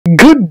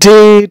Good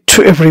day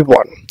to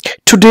everyone.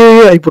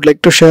 Today I would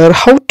like to share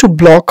how to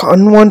block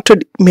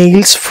unwanted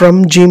mails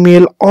from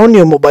Gmail on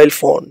your mobile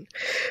phone.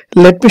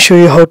 Let me show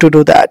you how to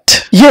do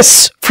that.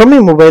 Yes, from my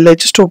mobile I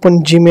just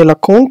opened Gmail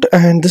account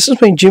and this is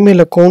my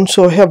Gmail account,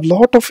 so I have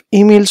lot of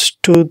emails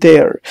to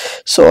there.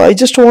 So I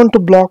just want to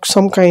block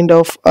some kind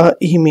of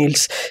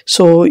emails.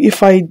 So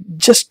if I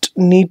just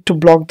need to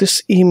block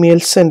this email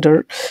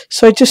sender,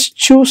 so I just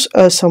choose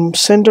some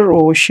sender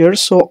over here.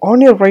 So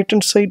on your right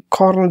hand side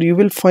corner you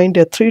will find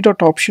a three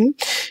dot option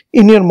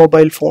in your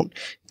mobile phone.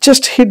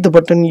 Just hit the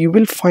button, you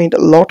will find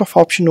a lot of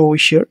option over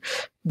here.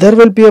 There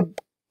will be a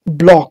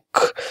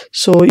block.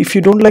 So if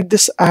you don't like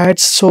this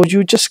ads, so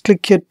you just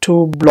click here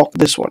to block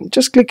this one.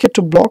 Just click here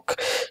to block,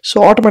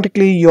 so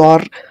automatically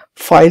your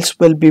files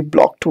will be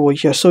blocked over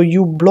here. So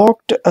you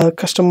blocked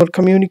customer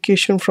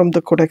communication from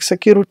the Kodak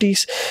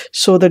securities,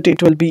 so that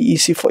it will be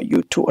easy for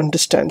you to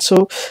understand.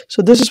 So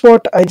this is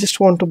what I just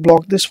want to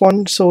block this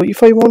one. So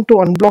if I want to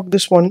unblock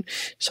this one,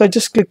 so I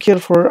just click here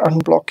for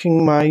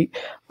unblocking my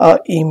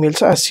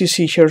emails as you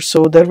see here.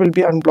 So there will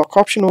be unblock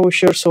option over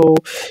here. So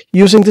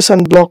using this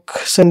unblock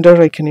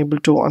sender I can able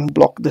to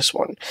unblock this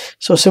one.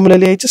 So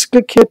similarly I just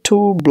click here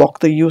to block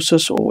the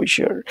users over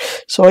here.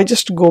 So I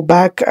just go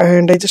back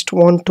and I just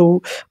want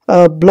to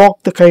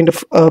block the kind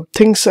of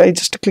things. I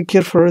just click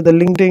here for the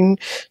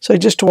LinkedIn. So I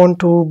just want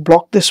to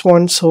block this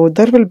one. So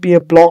there will be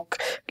a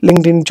block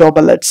LinkedIn job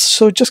alerts.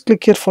 So just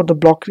click here for the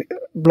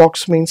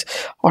blocks means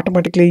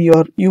automatically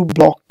you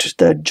blocked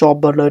the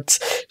job alerts.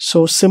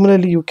 So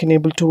similarly you can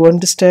able to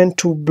understand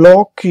to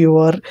block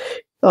your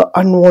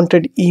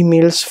unwanted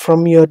emails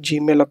from your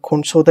Gmail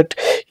account, so that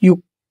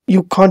you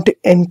can't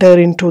enter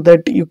into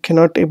that, you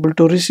cannot able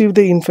to receive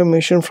the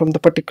information from the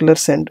particular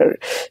sender.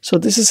 So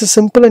this is a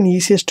simple and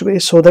easiest way,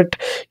 so that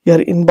your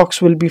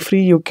inbox will be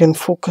free. You can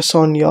focus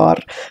on your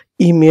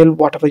email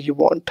whatever you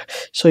want.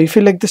 So if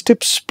you like these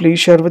tips, please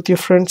share with your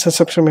friends and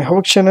subscribe my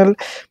HowXT channel.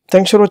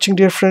 Thanks for watching,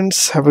 dear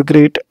friends. Have a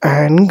great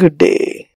and good day.